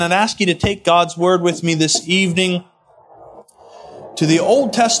I'd ask you to take God's Word with me this evening to the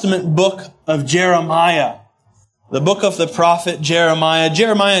Old Testament book of Jeremiah, the book of the prophet Jeremiah.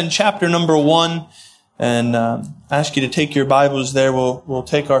 Jeremiah in chapter number 1, and I ask you to take your Bibles there. We'll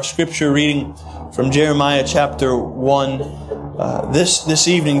take our scripture reading from Jeremiah chapter 1 this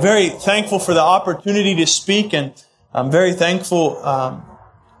evening. Very thankful for the opportunity to speak, and I'm very thankful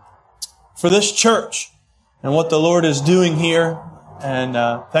for this church and what the Lord is doing here. And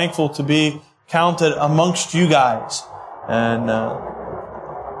thankful to be counted amongst you guys. And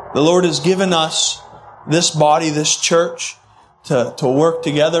the Lord has given us this body, this church, to work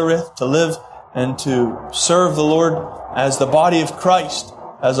together with, to live and to serve the Lord as the body of Christ,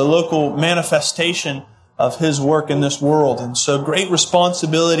 as a local manifestation of His work in this world. And so great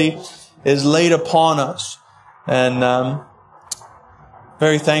responsibility is laid upon us. And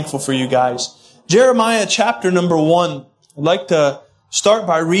very thankful for you guys. Jeremiah chapter number 1. I'd like to start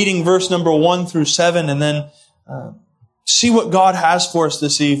by reading verse number 1 through 7 and then see what God has for us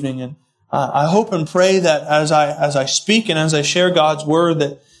this evening. And I hope and pray that as I speak and as I share God's Word,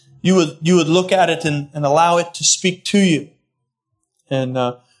 that you would look at it and allow it to speak to you. And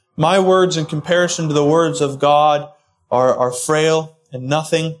my words in comparison to the words of God are frail and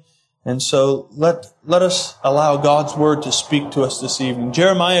nothing. And so let us allow God's Word to speak to us this evening.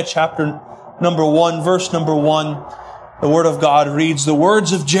 Jeremiah chapter number 1, verse number 1. The Word of God reads, "The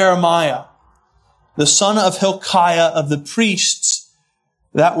words of Jeremiah, the son of Hilkiah of the priests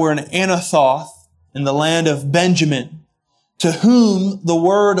that were in Anathoth in the land of Benjamin, to whom the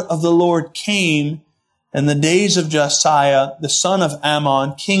word of the Lord came in the days of Josiah, the son of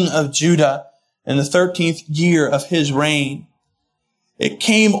Ammon, king of Judah, in the 13th year of his reign. It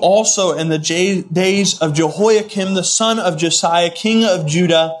came also in the days of Jehoiakim, the son of Josiah, king of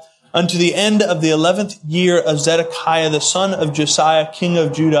Judah, unto the end of the 11th year of Zedekiah, the son of Josiah, king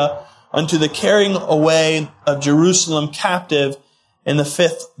of Judah, unto the carrying away of Jerusalem captive in the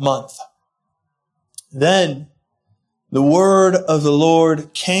 5th month. Then the word of the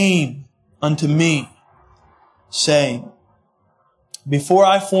Lord came unto me, saying, Before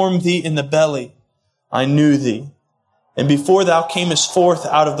I formed thee in the belly, I knew thee. And before thou camest forth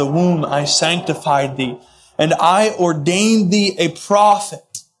out of the womb, I sanctified thee. And I ordained thee a prophet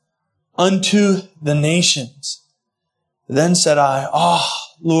unto the nations. Then said I,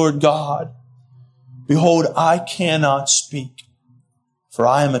 Lord God, behold, I cannot speak, for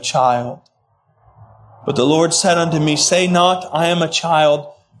I am a child. But the Lord said unto me, Say not, I am a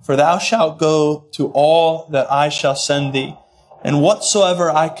child, for thou shalt go to all that I shall send thee, and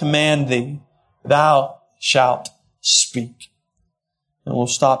whatsoever I command thee, thou shalt speak. And we'll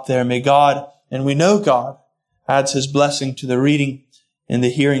stop there. May God, and we know God, adds His blessing to the reading and the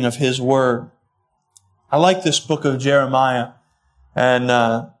hearing of His Word. I like this book of Jeremiah, and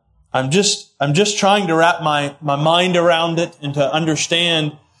I'm just trying to wrap my mind around it and to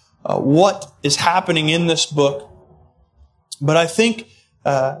understand what is happening in this book. But I think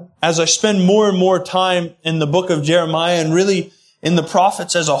as I spend more and more time in the book of Jeremiah and really in the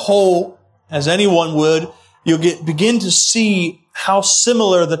prophets as a whole, as anyone would, you'll begin to see how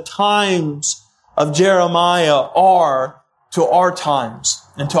similar the times of Jeremiah are to our times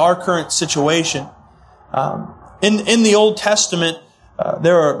and to our current situation. In the Old Testament,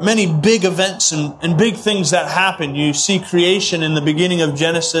 there are many big events and big things that happen. You see creation in the beginning of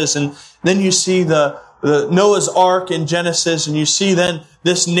Genesis, and then you see the Noah's Ark in Genesis, and you see then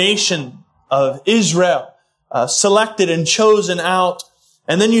this nation of Israel selected and chosen out.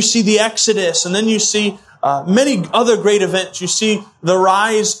 And then you see the Exodus, and then you see many other great events. You see the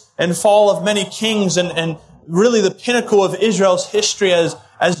rise and fall of many kings, and really the pinnacle of Israel's history as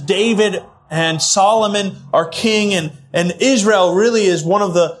David and Solomon are king, and Israel really is one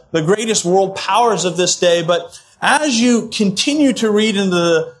of the greatest world powers of this day. But as you continue to read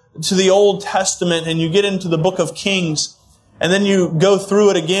into the Old Testament and you get into the book of Kings, and then you go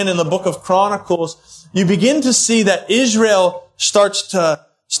through it again in the book of Chronicles, you begin to see that Israel starts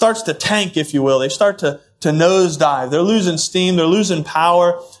to tank, if you will. They start to nosedive. They're losing steam. They're losing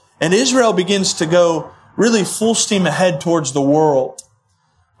power. And Israel begins to go really full steam ahead towards the world,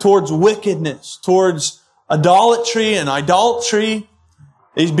 towards wickedness, towards idolatry and idolatry.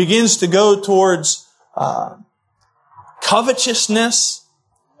 It begins to go towards covetousness.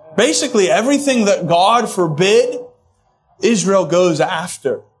 Basically, everything that God forbid, Israel goes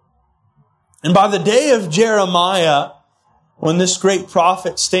after. And by the day of Jeremiah, when this great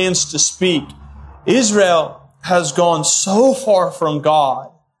prophet stands to speak, Israel has gone so far from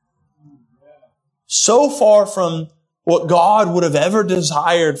God, so far from what God would have ever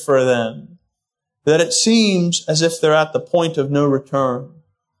desired for them, that it seems as if they're at the point of no return.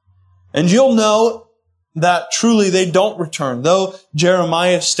 And you'll know that truly they don't return. Though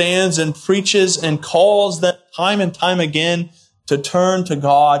Jeremiah stands and preaches and calls them time and time again to turn to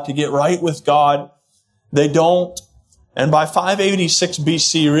God, to get right with God, they don't. And by 586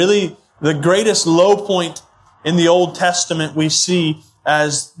 BC, really the greatest low point in the Old Testament we see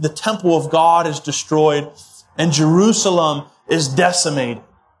as the temple of God is destroyed and Jerusalem is decimated.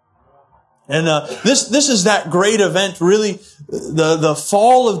 And this is that great event, really, the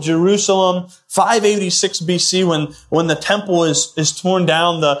fall of Jerusalem, 586 BC, when the temple is torn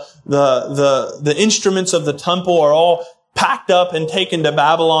down, the instruments of the temple are all packed up and taken to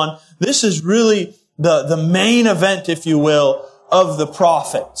Babylon. This is really the main event, if you will, of the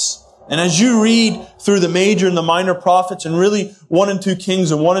prophets. And as you read through the major and the minor prophets, and really 1 and 2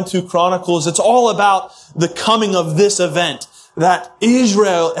 Kings and 1 and 2 Chronicles, it's all about the coming of this event, that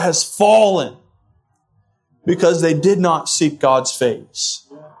Israel has fallen because they did not seek God's face.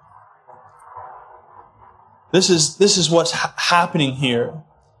 This is what's happening here.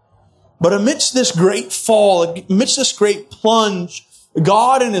 But amidst this great fall, amidst this great plunge,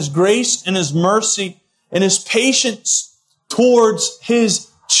 God in His grace and His mercy and His patience towards His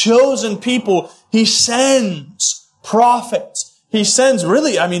chosen people, He sends prophets. He sends,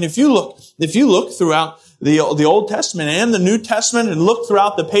 really, I mean, if you look throughout the Old Testament and the New Testament and look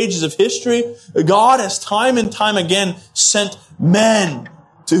throughout the pages of history, God has time and time again sent men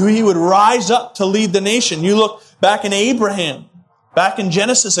to who He would rise up to lead the nation. You look back in Abraham, back in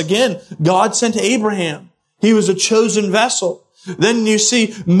Genesis again, God sent Abraham. He was a chosen vessel. Then you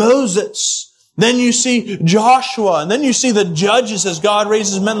see Moses. Then you see Joshua. And then you see the judges as God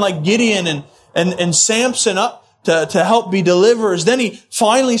raises men like Gideon and Samson up to help be deliverers. Then He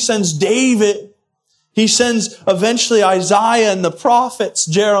finally sends David. He sends eventually Isaiah and the prophets,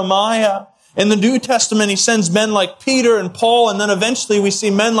 Jeremiah. In the New Testament, He sends men like Peter and Paul. And then eventually we see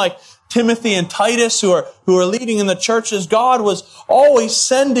men like Timothy and Titus who are leading in the churches. God was always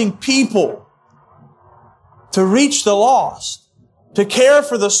sending people to reach the lost, to care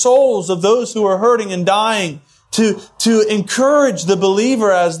for the souls of those who are hurting and dying, to encourage the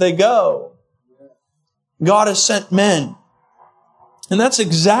believer as they go. God has sent men. And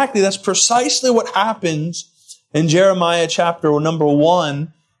that's precisely what happens in Jeremiah chapter number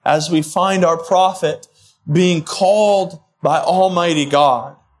 1 as we find our prophet being called by Almighty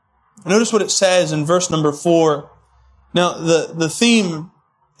God. Notice what it says in verse number 4. Now, the theme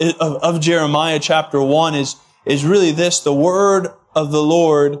of Jeremiah chapter 1 is really this, the word of the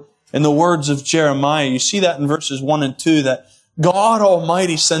Lord and the words of Jeremiah. You see that in verses 1 and 2, that God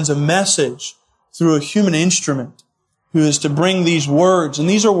Almighty sends a message through a human instrument who is to bring these words. And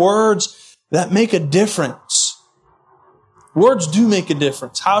these are words that make a difference. Words do make a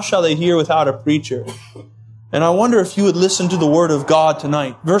difference. How shall they hear without a preacher? And I wonder if you would listen to the word of God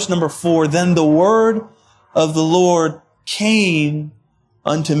tonight. Verse number 4, then the word of the Lord came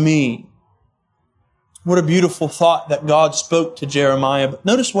unto me. What a beautiful thought that God spoke to Jeremiah. But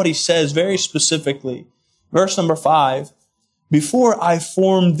notice what He says very specifically. Verse number 5, before I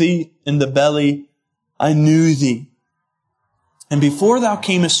formed thee in the belly, I knew thee. And before thou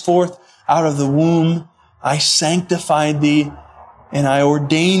camest forth out of the womb, I sanctified thee, and I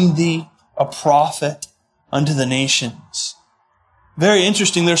ordained thee a prophet unto the nations. Very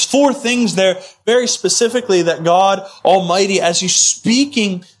interesting. There's 4 things there very specifically that God Almighty, as He's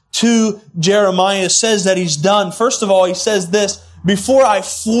speaking to Jeremiah, says that He's done. First of all, He says this, before I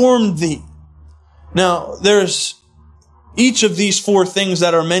formed thee. Now, there's each of these 4 things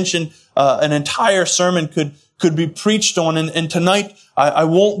that are mentioned, an entire sermon could be preached on. And tonight, I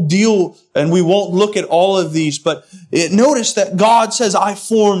won't deal and we won't look at all of these, but notice that God says, I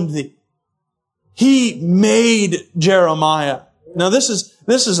formed thee. He made Jeremiah. Now, this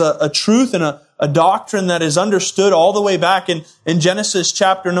is a truth and a doctrine that is understood all the way back in Genesis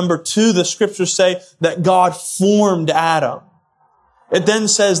chapter number 2. The scriptures say that God formed Adam. It then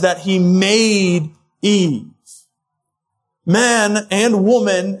says that He made Eve. Man and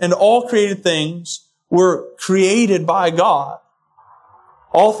woman and all created things were created by God.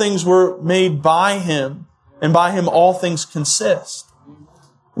 All things were made by Him, and by Him all things consist.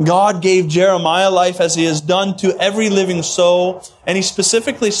 God gave Jeremiah life as He has done to every living soul. And He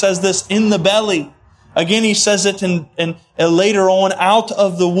specifically says this, in the belly. Again, He says it in later on, out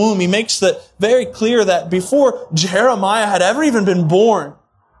of the womb. He makes it very clear that before Jeremiah had ever even been born,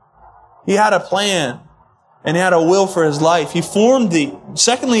 He had a plan and He had a will for his life. He formed thee.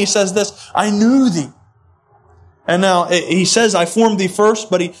 Secondly, He says this, I knew thee. And now He says, I formed thee first,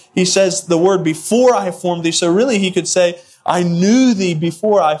 but he says the word before I formed thee. So really He could say, I knew thee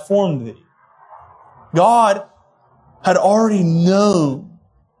before I formed thee. God had already known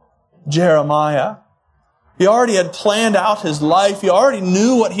Jeremiah. He already had planned out his life. He already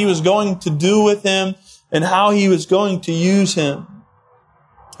knew what he was going to do with him and how he was going to use him.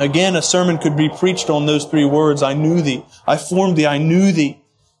 Again, a sermon could be preached on those three words, I knew thee. I formed thee, I knew thee.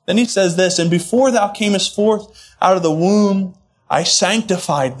 Then he says this, and before thou camest forth out of the womb, I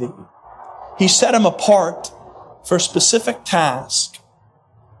sanctified thee. He set him apart for a specific task.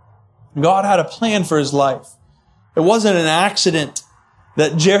 God had a plan for his life. It wasn't an accident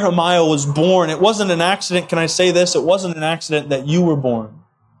that Jeremiah was born. It wasn't an accident, can I say this? It wasn't an accident that you were born.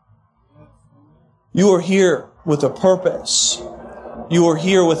 You are here with a purpose. You are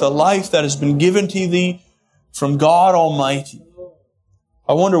here with a life that has been given to thee from God Almighty.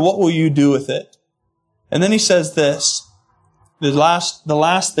 I wonder, what will you do with it? And then he says this, the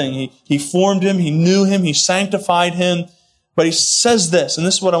last thing, he formed him, he knew him, he sanctified him. But he says this, and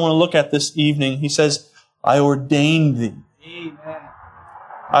this is what I want to look at this evening. He says, I ordained thee. Amen.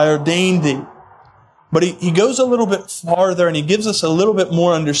 I ordained thee. But he goes a little bit farther and he gives us a little bit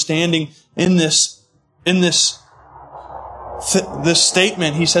more understanding in this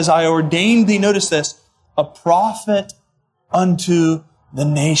statement. He says, I ordained thee, notice this, a prophet unto the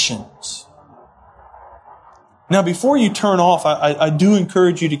nations. Now, before you turn off, I do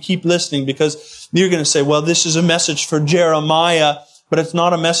encourage you to keep listening, because you're going to say, well, this is a message for Jeremiah, but it's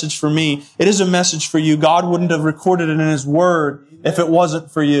not a message for me. It is a message for you. God wouldn't have recorded it in His Word if it wasn't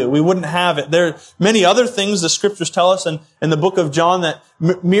for you. We wouldn't have it. There are many other things the Scriptures tell us in the book of John, that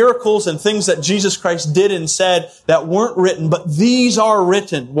miracles and things that Jesus Christ did and said that weren't written, but these are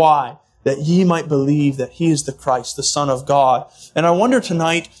written. Why? That ye might believe that He is the Christ, the Son of God. And I wonder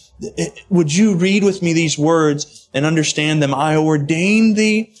tonight, would you read with me these words and understand them? I ordained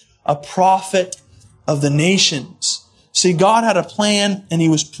thee a prophet of the nations. See, God had a plan, and He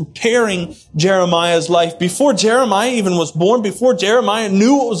was preparing Jeremiah's life. Before Jeremiah even was born, before Jeremiah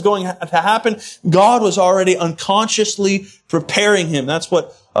knew what was going to happen, God was already unconsciously preparing him. That's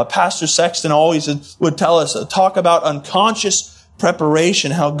what Pastor Sexton always would tell us, talk about unconscious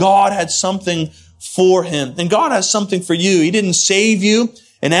preparation, how God had something for him. And God has something for you. He didn't save you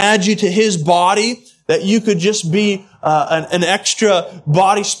and add you to His body that you could just be an extra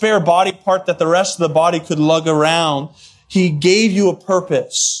spare body part that the rest of the body could lug around. He gave you a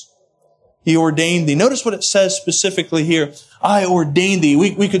purpose. He ordained thee. Notice what it says specifically here. I ordained thee.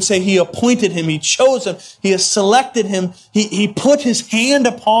 We could say He appointed him. He chose him. He has selected him. He put His hand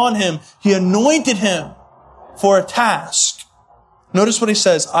upon him. He anointed him for a task. Notice what He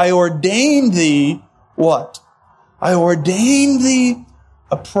says. I ordained thee what? I ordained thee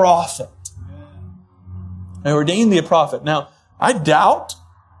a prophet. I ordained thee a prophet. Now, I doubt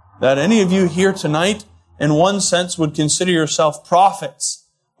that any of you here tonight, in one sense, would consider yourself prophets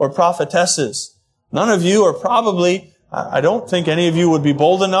or prophetesses. None of you are probably, I don't think any of you would be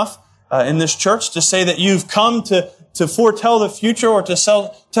bold enough in this church to say that you've come to foretell the future or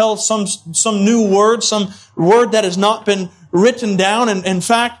to tell some new word, some word that has not been written down. And in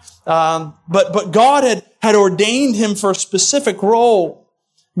fact, but God had ordained him for a specific role.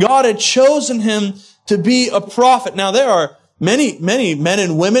 God had chosen him to be a prophet. Now, there are many men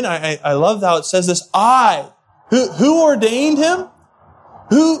and women. I love how it says this. Who ordained him?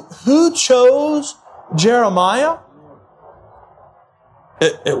 Who chose Jeremiah?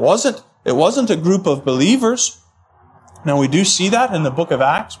 It wasn't a group of believers. Now, we do see that in the book of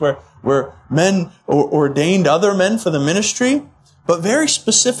Acts where men ordained other men for the ministry. But very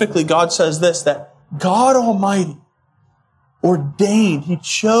specifically, God says this, that God Almighty ordained, He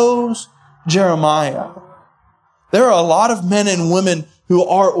chose Jeremiah. There are a lot of men and women who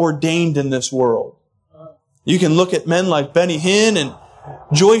are ordained in this world. You can look at men like Benny Hinn and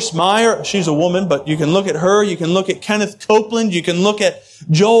Joyce Meyer. She's a woman, but you can look at her. You can look at Kenneth Copeland. You can look at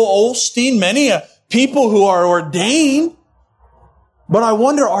Joel Osteen. Many people who are ordained. But I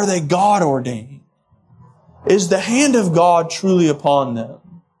wonder, are they God ordained? Is the hand of God truly upon them?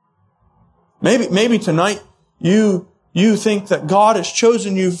 Maybe tonight you think that God has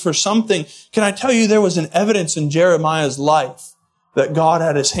chosen you for something. Can I tell you, there was an evidence in Jeremiah's life that God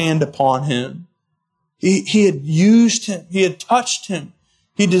had His hand upon him. He had used him. He had touched him.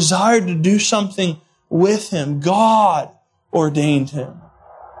 He desired to do something with him. God ordained him.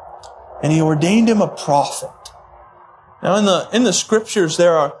 And He ordained him a prophet. Now in the scriptures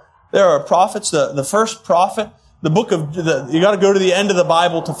there are prophets. The first prophet, you got to go to the end of the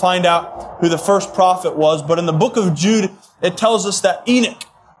Bible to find out who the first prophet was. But in the book of Jude, it tells us that Enoch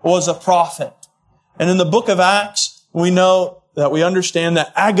was a prophet. And in the book of Acts, we understand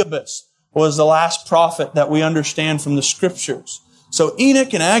that Agabus was the last prophet that we understand from the scriptures. So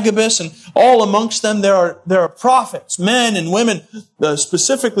Enoch and Agabus and all amongst them, there are prophets, men and women,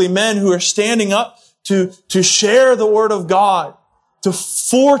 specifically men who are standing up to share the word of God, to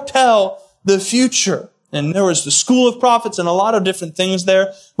foretell the future. And there was the school of prophets and a lot of different things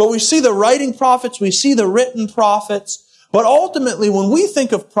there. But we see the writing prophets, we see the written prophets. But ultimately, when we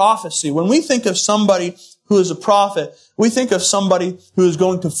think of prophecy, when we think of somebody who is a prophet, we think of somebody who is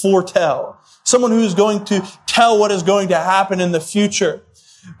going to foretell. Someone who is going to tell what is going to happen in the future.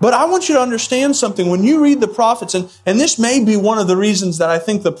 But I want you to understand something. When you read the prophets, and this may be one of the reasons that I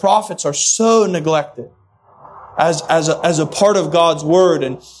think the prophets are so neglected as a part of God's Word,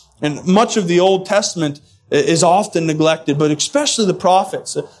 and much of the Old Testament is often neglected, but especially the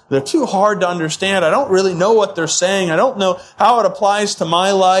prophets. They're too hard to understand. I don't really know what they're saying. I don't know how it applies to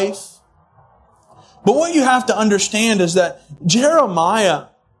my life. But what you have to understand is that Jeremiah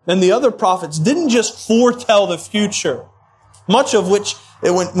and the other prophets didn't just foretell the future, much of which,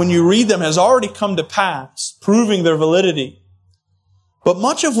 when you read them, has already come to pass, proving their validity. But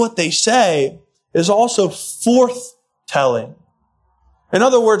much of what they say is also forthtelling. In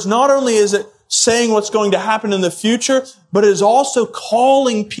other words, not only is it saying what's going to happen in the future, but it is also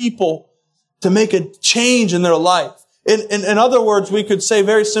calling people to make a change in their life. In other words, we could say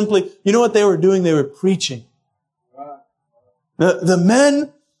very simply, you know what they were doing? They were preaching. The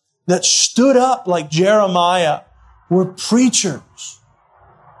men that stood up like Jeremiah were preachers.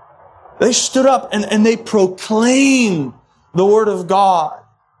 They stood up and they proclaimed the Word of God.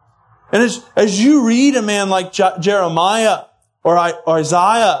 And as you read a man like Jeremiah or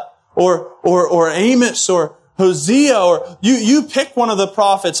Isaiah or Amos or Hosea, or you pick one of the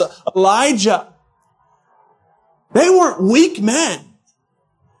prophets, Elijah, they weren't weak men.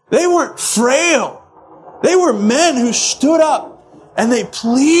 They weren't frail. They were men who stood up and they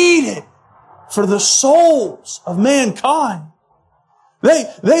pleaded for the souls of mankind.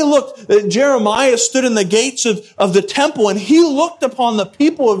 They looked, Jeremiah stood in the gates of the temple and he looked upon the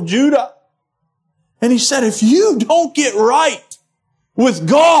people of Judah and he said, if you don't get right with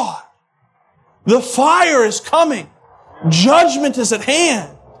God, the fire is coming. Judgment is at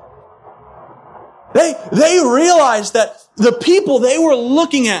hand. They realized that the people they were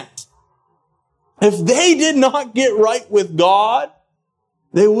looking at, if they did not get right with God,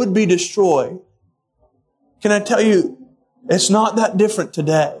 they would be destroyed. Can I tell you, it's not that different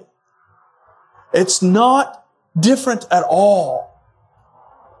today. It's not different at all.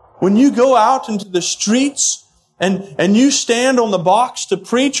 When you go out into the streets and you stand on the box to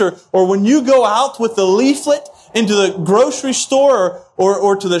preach, or when you go out with the leaflet into the grocery store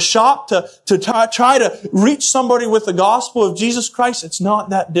or to the shop to try to reach somebody with the gospel of Jesus Christ, it's not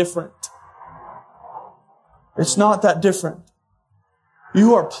that different. It's not that different.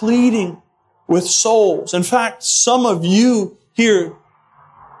 You are pleading with souls. In fact, some of you here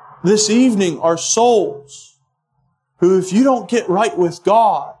this evening are souls who, if you don't get right with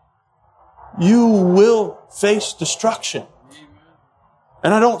God, you will face destruction.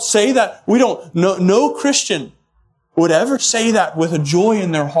 And I don't say that, no Christian would ever say that with a joy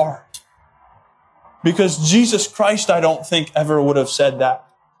in their heart. Because Jesus Christ, I don't think, ever would have said that.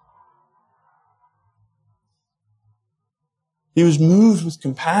 He was moved with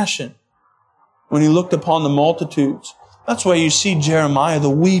compassion when He looked upon the multitudes. That's why you see Jeremiah, the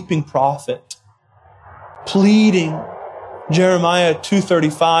weeping prophet, pleading. Jeremiah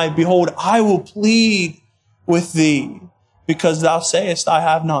 2:35, behold, I will plead with thee, because thou sayest, I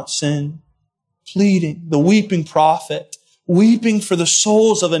have not sinned. Pleading, the weeping prophet, weeping for the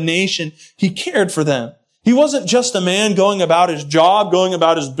souls of a nation. He cared for them. He wasn't just a man going about his job, going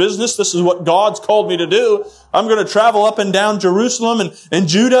about his business. This is what God's called me to do. I'm going to travel up and down Jerusalem and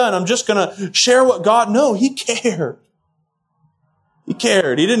Judah, and I'm just going to share what God... No, He cared. He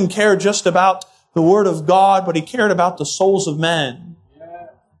cared. He didn't care just about the Word of God, but He cared about the souls of men.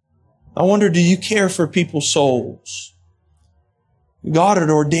 I wonder, do you care for people's souls? God had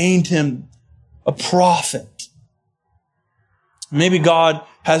ordained him a prophet. Maybe God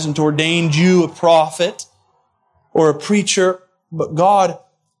hasn't ordained you a prophet or a preacher, but God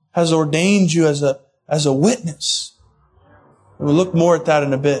has ordained you as a witness. And we'll look more at that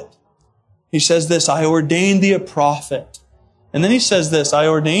in a bit. He says this, I ordained thee a prophet. And then He says this, I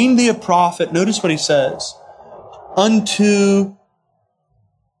ordained thee a prophet. Notice what He says. Unto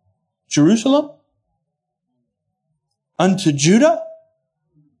Jerusalem? Unto Judah?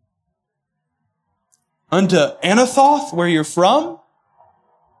 Unto Anathoth, where you're from?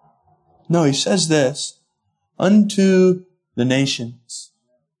 No, He says this. Unto the nations.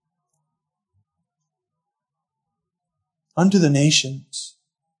 Unto the nations.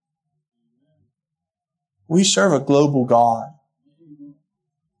 We serve a global God.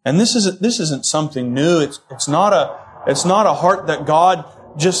 And this isn't something new. It's not a heart that God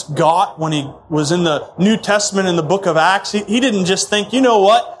just got when He was in the New Testament in the book of Acts. He didn't just think, you know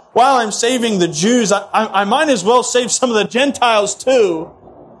what? While I'm saving the Jews, I might as well save some of the Gentiles too.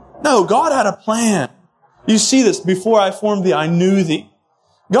 No, God had a plan. You see this, before I formed thee, I knew thee.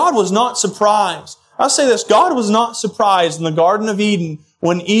 God was not surprised. I'll say this, God was not surprised in the Garden of Eden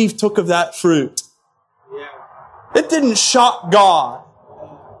when Eve took of that fruit. It didn't shock God.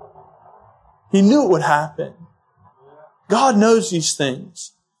 He knew it would happen. God knows these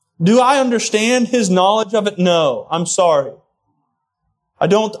things. Do I understand His knowledge of it? No. I'm sorry. I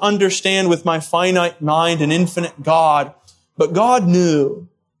don't understand with my finite mind an infinite God, but God knew.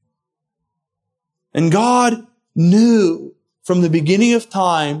 And God knew from the beginning of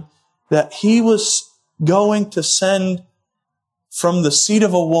time that He was going to send from the seed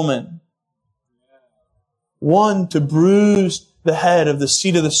of a woman one to bruise the head of the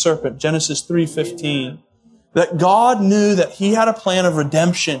seed of the serpent, Genesis 3:15. That God knew that He had a plan of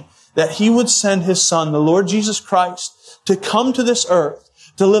redemption, that He would send His Son, the Lord Jesus Christ, to come to this earth,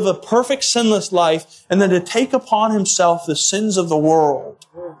 to live a perfect sinless life, and then to take upon Himself the sins of the world.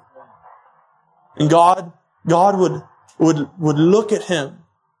 And God would look at Him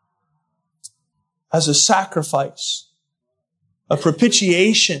as a sacrifice, a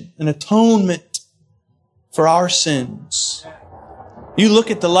propitiation, an atonement for our sins. You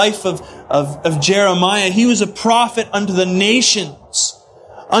look at the life of Jeremiah. He was a prophet unto the nations,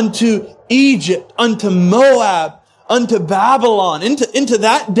 unto Egypt, unto Moab, unto Babylon, into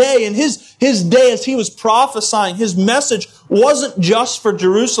that day. And his day as he was prophesying, his message wasn't just for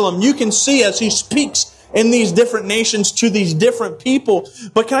Jerusalem. You can see as he speaks in these different nations to these different people.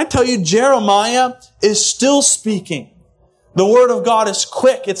 But can I tell you, Jeremiah is still speaking. The Word of God is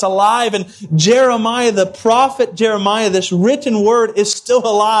quick, it's alive, and Jeremiah, the prophet Jeremiah, this written Word is still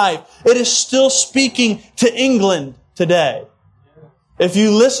alive. It is still speaking to England today. If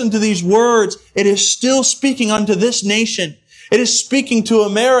you listen to these words, it is still speaking unto this nation. It is speaking to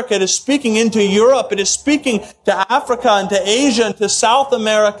America. It is speaking into Europe. It is speaking to Africa and to Asia and to South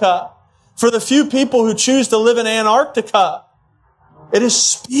America. For the few people who choose to live in Antarctica, it is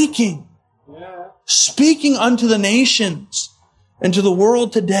speaking unto the nations and to the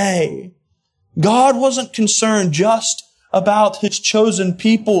world today. God wasn't concerned just about His chosen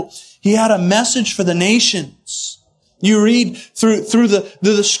people. He had a message for the nations. You read through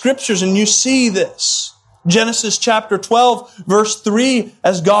the scriptures and you see this. Genesis chapter 12, verse 3,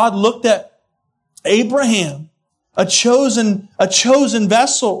 as God looked at Abraham, a chosen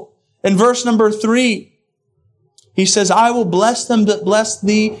vessel. In verse number 3, He says, I will bless them that bless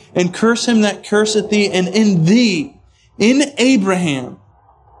thee, and curse him that curseth thee, and in thee, in Abraham.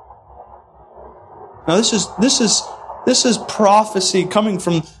 Now this is prophecy coming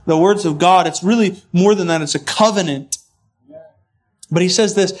from the words of God. It's really more than that. It's a covenant. But He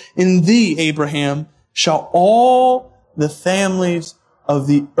says this, in thee, Abraham, shall all the families of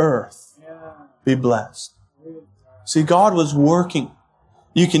the earth be blessed. See, God was working.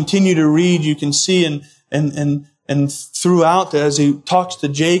 You continue to read, you can see and throughout, as He talks to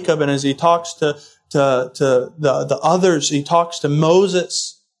Jacob and as He talks to the others, He talks to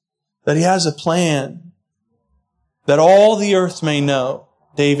Moses, that He has a plan that all the earth may know,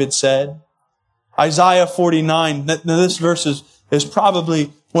 David said. Isaiah 49, now this verse is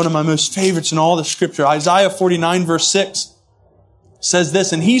probably one of my most favorites in all the Scripture. Isaiah 49 verse 6 says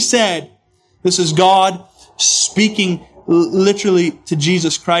this, and He said, this is God speaking literally to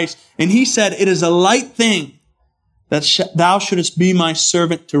Jesus Christ, and He said, it is a light thing that thou shouldest be my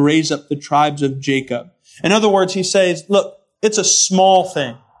servant to raise up the tribes of Jacob. In other words, He says, look, it's a small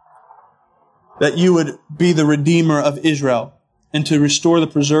thing that you would be the Redeemer of Israel and to restore the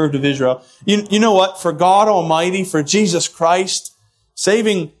preserved of Israel. You know what? For God Almighty, for Jesus Christ,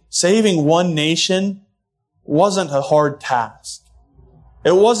 saving one nation wasn't a hard task.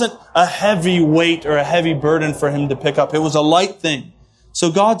 It wasn't a heavy weight or a heavy burden for Him to pick up. It was a light thing.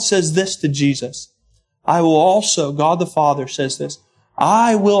 So God says this to Jesus. I will also, God the Father says this,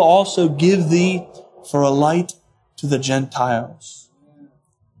 I will also give thee for a light to the Gentiles.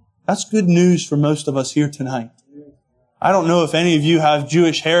 That's good news for most of us here tonight. I don't know if any of you have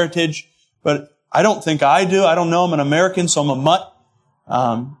Jewish heritage, but I don't think I do. I don't know. I'm an American, so I'm a mutt.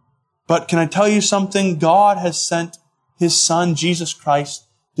 But can I tell you something? God has sent His Son, Jesus Christ,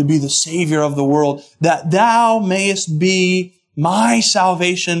 to be the Savior of the world, that thou mayest be my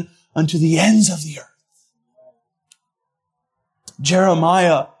salvation unto the ends of the earth.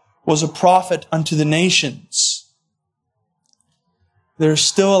 Jeremiah was a prophet unto the nations. There are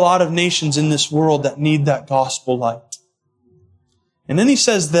still a lot of nations in this world that need that gospel light. And then he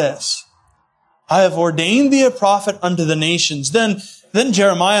says this, I have ordained thee a prophet unto the nations. Then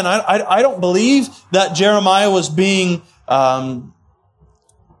Jeremiah, and I don't believe that Jeremiah was being, in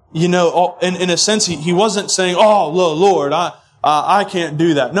a sense, he wasn't saying, oh, Lord, I can't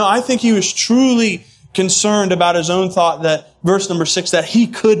do that. No, I think he was truly concerned about his own thought that, verse number 6, that he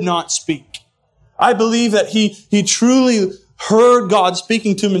could not speak. I believe that he truly heard God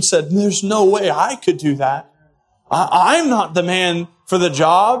speaking to him and said, there's no way I could do that. I'm not the man for the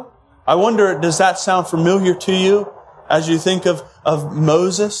job. I wonder, does that sound familiar to you as you think of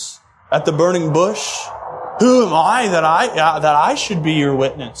Moses at the burning bush? Who am I that I should be your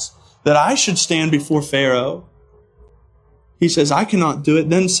witness, that I should stand before Pharaoh? He says, I cannot do it.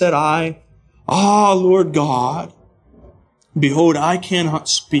 Then said I, Lord God, behold, I cannot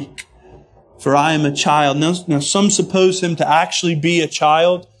speak, for I am a child. Now some suppose him to actually be a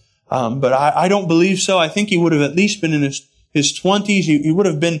child, but I don't believe so. I think he would have at least been in his 20s. He would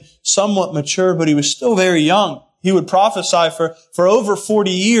have been somewhat mature, but he was still very young. He would prophesy for over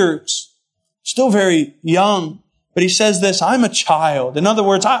 40 years, still very young. But he says this, I'm a child. In other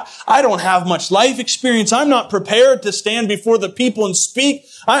words, I don't have much life experience. I'm not prepared to stand before the people and speak.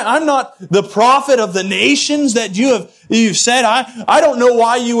 I'm not the prophet of the nations that you've said. I don't know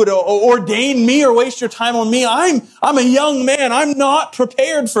why you would ordain me or waste your time on me. I'm a young man. I'm not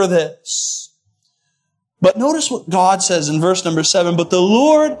prepared for this. But notice what God says in verse number 7. But the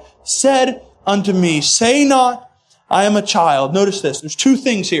Lord said unto me, say not, I am a child. Notice this. There's two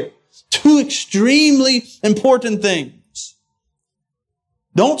things here. Two extremely important things.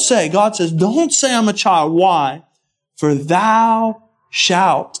 God says, don't say I'm a child. Why? For thou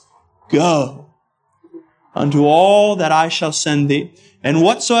shalt go unto all that I shall send thee. And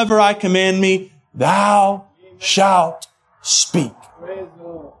whatsoever I command me, thou shalt speak.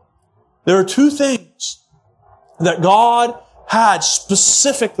 There are two things that God had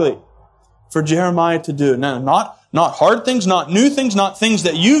specifically for Jeremiah to do. Now, not hard things, not new things, not things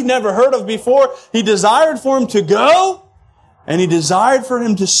that you've never heard of before. He desired for him to go, and he desired for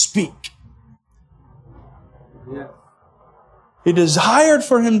him to speak. Yeah. He desired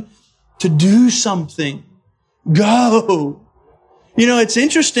for him to do something. Go. It's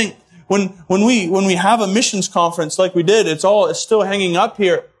interesting when we have a missions conference like we did, it's still hanging up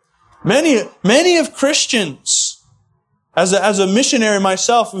here. Many of Christians, as a missionary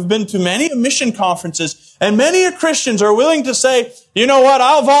myself, have been to many mission conferences, and many of Christians are willing to say, you know what,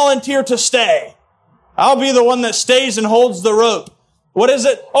 I'll volunteer to stay. I'll be the one that stays and holds the rope. What is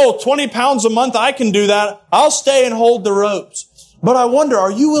it? 20 pounds a month, I can do that. I'll stay and hold the ropes. But I wonder,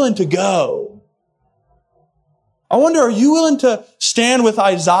 are you willing to go? I wonder, are you willing to stand with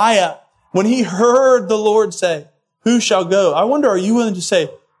Isaiah when he heard the Lord say, who shall go? I wonder, are you willing to say,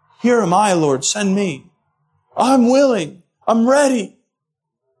 here am I, Lord, send me. I'm willing. I'm ready.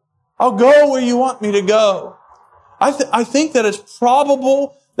 I'll go where you want me to go. I think that it's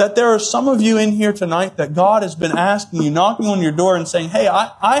probable that there are some of you in here tonight that God has been asking you, knocking on your door and saying, hey,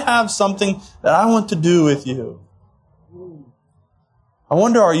 I have something that I want to do with you. I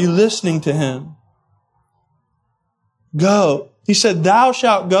wonder, are you listening to Him? Go. He said, thou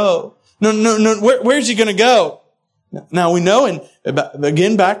shalt go. No. Where's He going to go? Now we know, and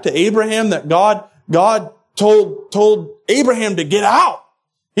again back to Abraham, that God told Abraham to get out.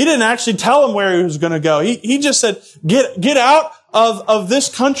 He didn't actually tell him where he was going to go. He just said, get out of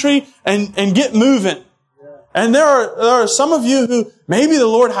this country and get moving. And there are some of you who maybe the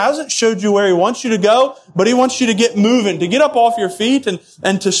Lord hasn't showed you where He wants you to go, but He wants you to get moving, to get up off your feet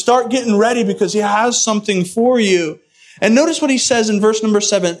and to start getting ready because He has something for you. And notice what He says in verse number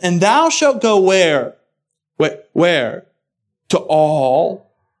 7, and thou shalt go where? Where? To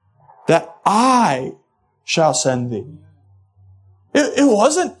all that I shall send thee. It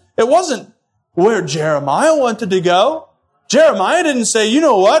wasn't where Jeremiah wanted to go. Jeremiah didn't say, you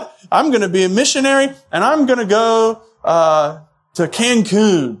know what? I'm going to be a missionary and I'm going to go to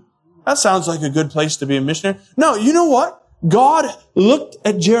Cancun. That sounds like a good place to be a missionary. No, you know what? God looked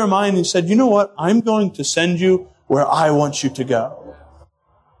at Jeremiah and He said, you know what? I'm going to send you where I want you to go.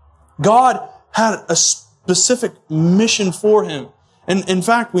 God had a specific mission for him. And in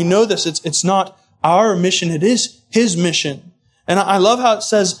fact, we know this. It's not our mission. It is His mission. And I love how it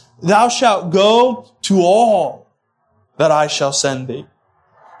says, thou shalt go to all that I shall send thee.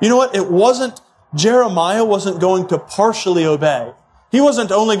 You know what? Jeremiah wasn't going to partially obey. He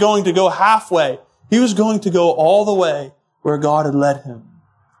wasn't only going to go halfway. He was going to go all the way where God had led him.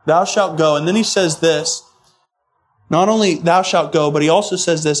 Thou shalt go. And then he says this, not only thou shalt go, but he also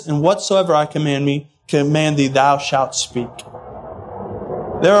says this, and whatsoever I command thee, thou shalt speak.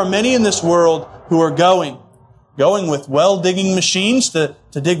 There are many in this world who are going, going with well-digging machines to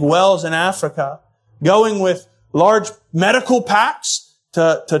dig wells in Africa, going with large medical packs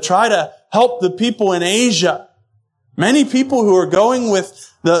to try to help the people in Asia. Many people who are going with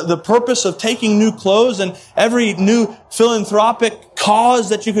the purpose of taking new clothes and every new philanthropic cause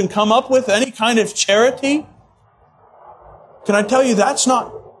that you can come up with, any kind of charity. Can I tell you, that's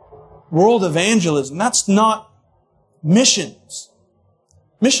not world evangelism. That's not missions.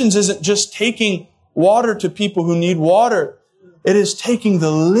 Missions isn't just taking water to people who need water. It is taking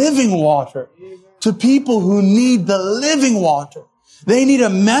the living water to people who need the living water. They need a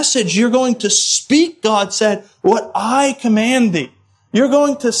message. You're going to speak, God said, what I command thee. You're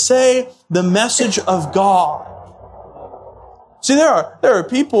going to say the message of God. See, there are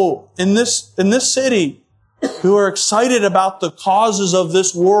people in this city who are excited about the causes of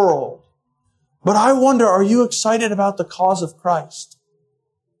this world. But I wonder, are you excited about the cause of Christ?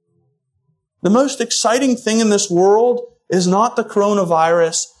 The most exciting thing in this world is not the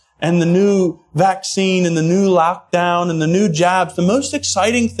coronavirus and the new vaccine and the new lockdown and the new jabs. The most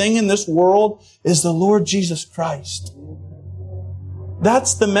exciting thing in this world is the Lord Jesus Christ.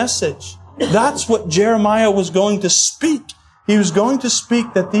 That's the message. That's what Jeremiah was going to speak. He was going to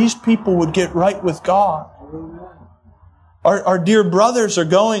speak that these people would get right with God. Our dear brothers are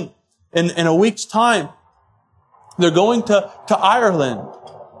going in a week's time. They're going to Ireland.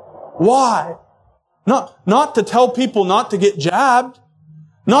 Why? Not to tell people not to get jabbed.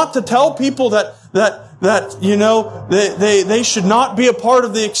 Not to tell people that they should not be a part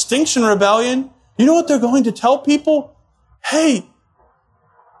of the Extinction Rebellion. You know what they're going to tell people? Hey,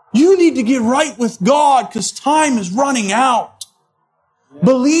 you need to get right with God because time is running out.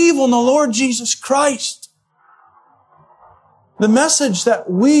 Believe on the Lord Jesus Christ. The message that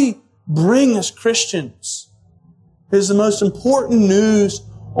we bring as Christians is the most important news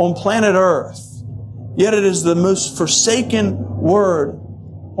on planet Earth. Yet it is the most forsaken word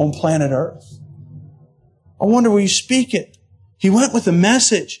on planet Earth. I wonder, will you speak it? He went with a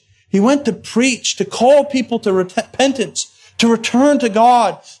message. He went to preach, to call people to repentance, to return to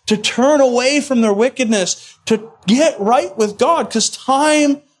God, to turn away from their wickedness, to get right with God, because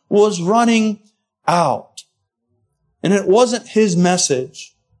time was running out. And it wasn't his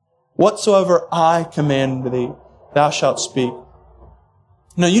message. Whatsoever I command thee, thou shalt speak.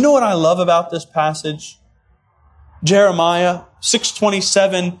 Now, you know what I love about this passage? Jeremiah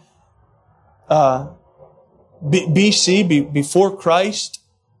 627 BC, before Christ,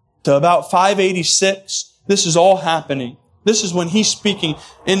 to about 586. This is all happening. This is when he's speaking.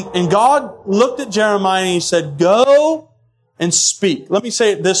 And God looked at Jeremiah and he said, go and speak. Let me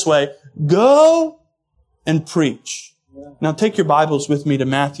say it this way. Go and preach. Now take your Bibles with me to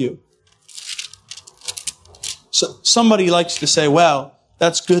Matthew. So somebody likes to say, well,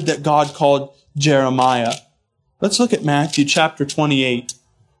 that's good that God called Jeremiah. Let's look at Matthew chapter 28,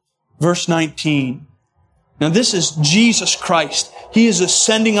 verse 19. Now this is Jesus Christ. He is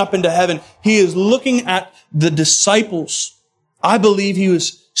ascending up into heaven. He is looking at the disciples. I believe he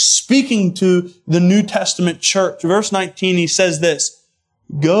was speaking to the New Testament church. Verse 19, he says this,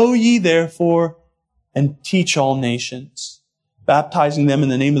 go ye therefore and teach all nations, baptizing them in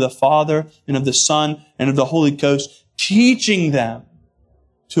the name of the Father and of the Son and of the Holy Ghost, teaching them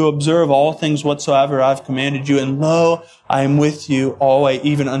to observe all things whatsoever I've commanded you. And lo, I am with you always,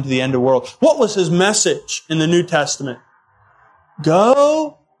 even unto the end of the world. What was his message in the New Testament?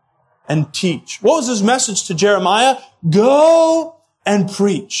 Go and teach. What was his message to Jeremiah? Go and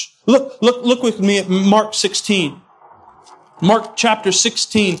preach. Look with me at Mark 16. Mark chapter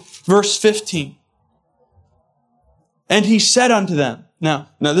 16, verse 15. And he said unto them, now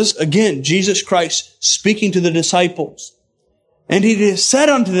this again, Jesus Christ speaking to the disciples. And he said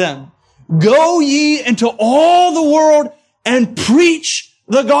unto them, go ye into all the world and preach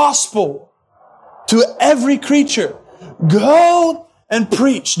the gospel to every creature. Go and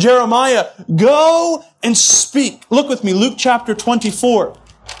preach. Jeremiah, go and speak. Look with me, Luke chapter 24.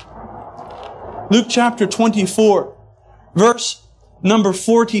 Luke chapter 24, verse number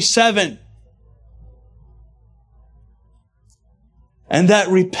 47. And that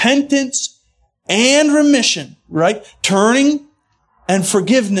repentance and remission, right? Turning and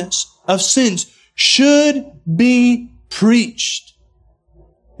forgiveness of sins should be preached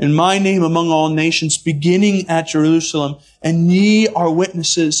in my name among all nations, beginning at Jerusalem, and ye are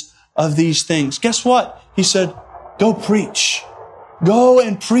witnesses of these things. Guess what? He said, go preach. Go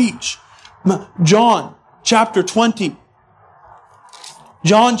and preach. John chapter 20.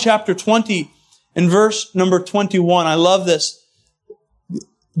 John chapter 20 and verse number 21. I love this.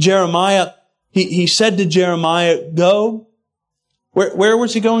 Jeremiah, he said to Jeremiah, go. Where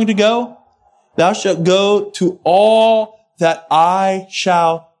was he going to go? Thou shalt go to all that I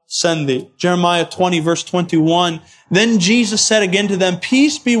shall send thee. Jeremiah 20, verse 21. Then Jesus said again to them,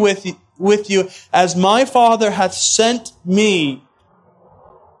 Peace be with you, as my Father hath sent me,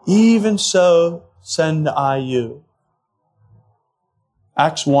 even so send I you.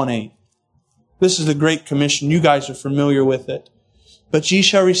 Acts 1:8. This is the Great Commission. You guys are familiar with it. But ye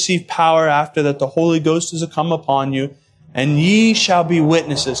shall receive power after that the Holy Ghost is come upon you, and ye shall be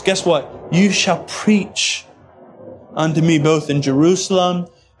witnesses. Guess what? You shall preach unto me both in Jerusalem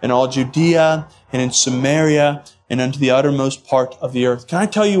and all Judea and in Samaria and unto the uttermost part of the earth. Can I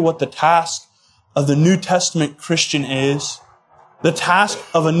tell you what the task of the New Testament Christian is? The task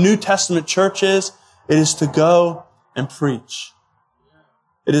of a New Testament church is, it is to go and preach.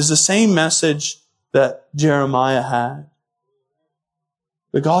 It is the same message that Jeremiah had.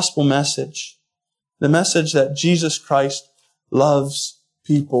 The gospel message. The message that Jesus Christ loves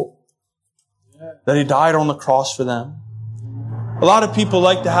people. That He died on the cross for them. A lot of people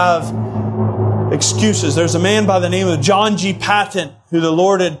like to have excuses. There's a man by the name of John G. Paton who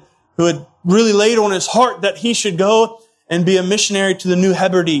had really laid on his heart that he should go and be a missionary to the New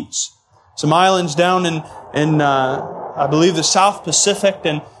Hebrides. Some islands down in I believe the South Pacific.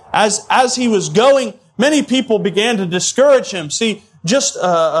 And as he was going, many people began to discourage him. See, just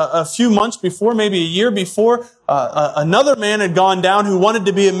a few months before, maybe a year before, another man had gone down who wanted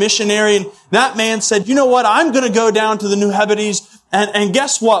to be a missionary. And that man said, you know what, I'm going to go down to the New Hebrides. And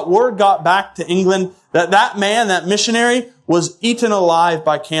guess what? Word got back to England that man, that missionary, was eaten alive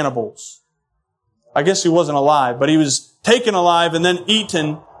by cannibals. I guess he wasn't alive, but he was taken alive and then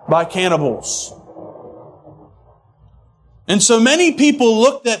eaten by cannibals. And so many people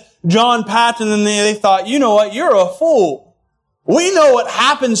looked at John Paton and they thought, you know what, you're a fool. We know what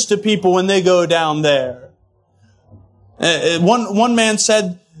happens to people when they go down there. One man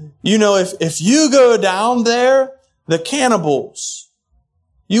said, you know, if you go down there, the cannibals,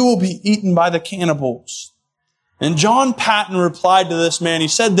 you will be eaten by the cannibals. And John Paton replied to this man. He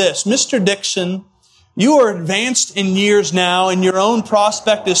said this, Mr. Dixon, you are advanced in years now, and your own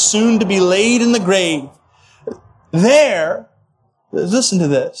prospect is soon to be laid in the grave. There, listen to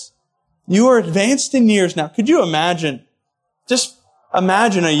this. You are advanced in years now. Could you imagine? Just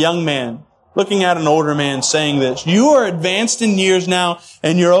imagine a young man looking at an older man saying this. You are advanced in years now,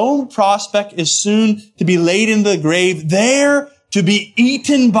 and your own prospect is soon to be laid in the grave, there to be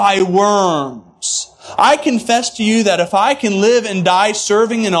eaten by worms. I confess to you that if I can live and die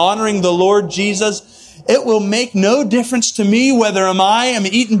serving and honoring the Lord Jesus, it will make no difference to me whether I am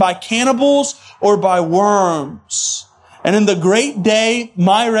eaten by cannibals or by worms. And in the great day,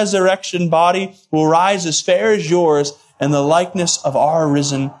 my resurrection body will rise as fair as yours in the likeness of our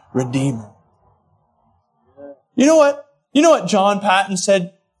risen Redeemer. You know what? You know what John Paton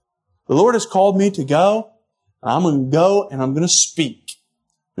said? The Lord has called me to go, and I'm going to go and I'm going to speak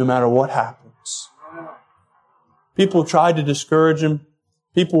no matter what happens. People tried to discourage him.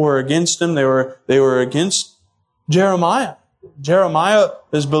 People were against him. They were against Jeremiah. Jeremiah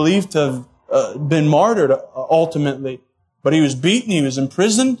is believed to have been martyred ultimately. But he was beaten. He was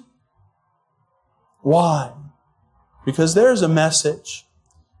imprisoned. Why? Because there's a message.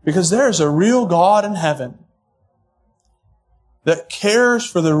 Because there's a real God in heaven that cares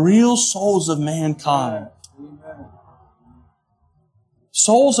for the real souls of mankind.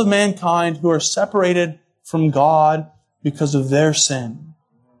 Souls of mankind who are separated from God because of their sin.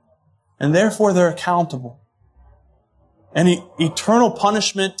 And therefore they're accountable. And eternal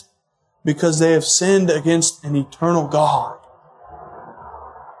punishment because they have sinned against an eternal God.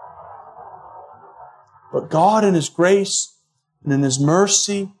 But God in His grace and in His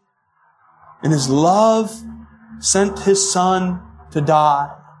mercy and His love sent His Son to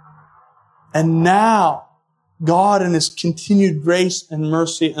die. And now God in His continued grace and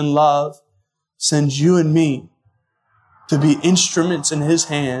mercy and love sends you and me to be instruments in His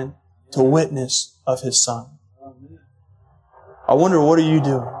hand to witness of His Son. I wonder, what are you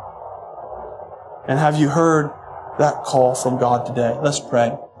doing? And have you heard that call from God today? Let's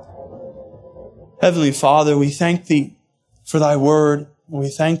pray. Heavenly Father, we thank Thee for Thy word. We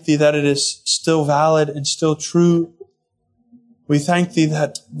thank Thee that it is still valid and still true. We thank Thee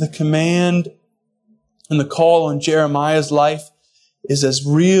that the command and the call on Jeremiah's life is as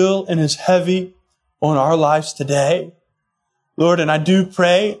real and as heavy on our lives today. Lord, and I do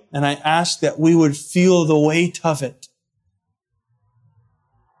pray and I ask that we would feel the weight of it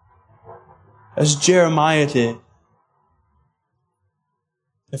as Jeremiah did.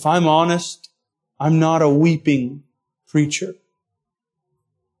 If I'm honest, I'm not a weeping preacher.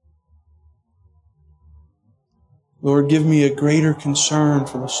 Lord, give me a greater concern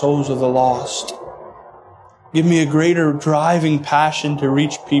for the souls of the lost. Give me a greater driving passion to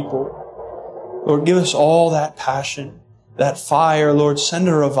reach people. Lord, give us all that passion, that fire. Lord, send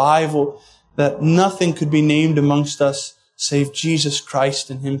a revival that nothing could be named amongst us save Jesus Christ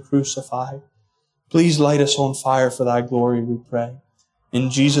and Him crucified. Please light us on fire for Thy glory, we pray.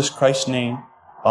 In Jesus Christ's name.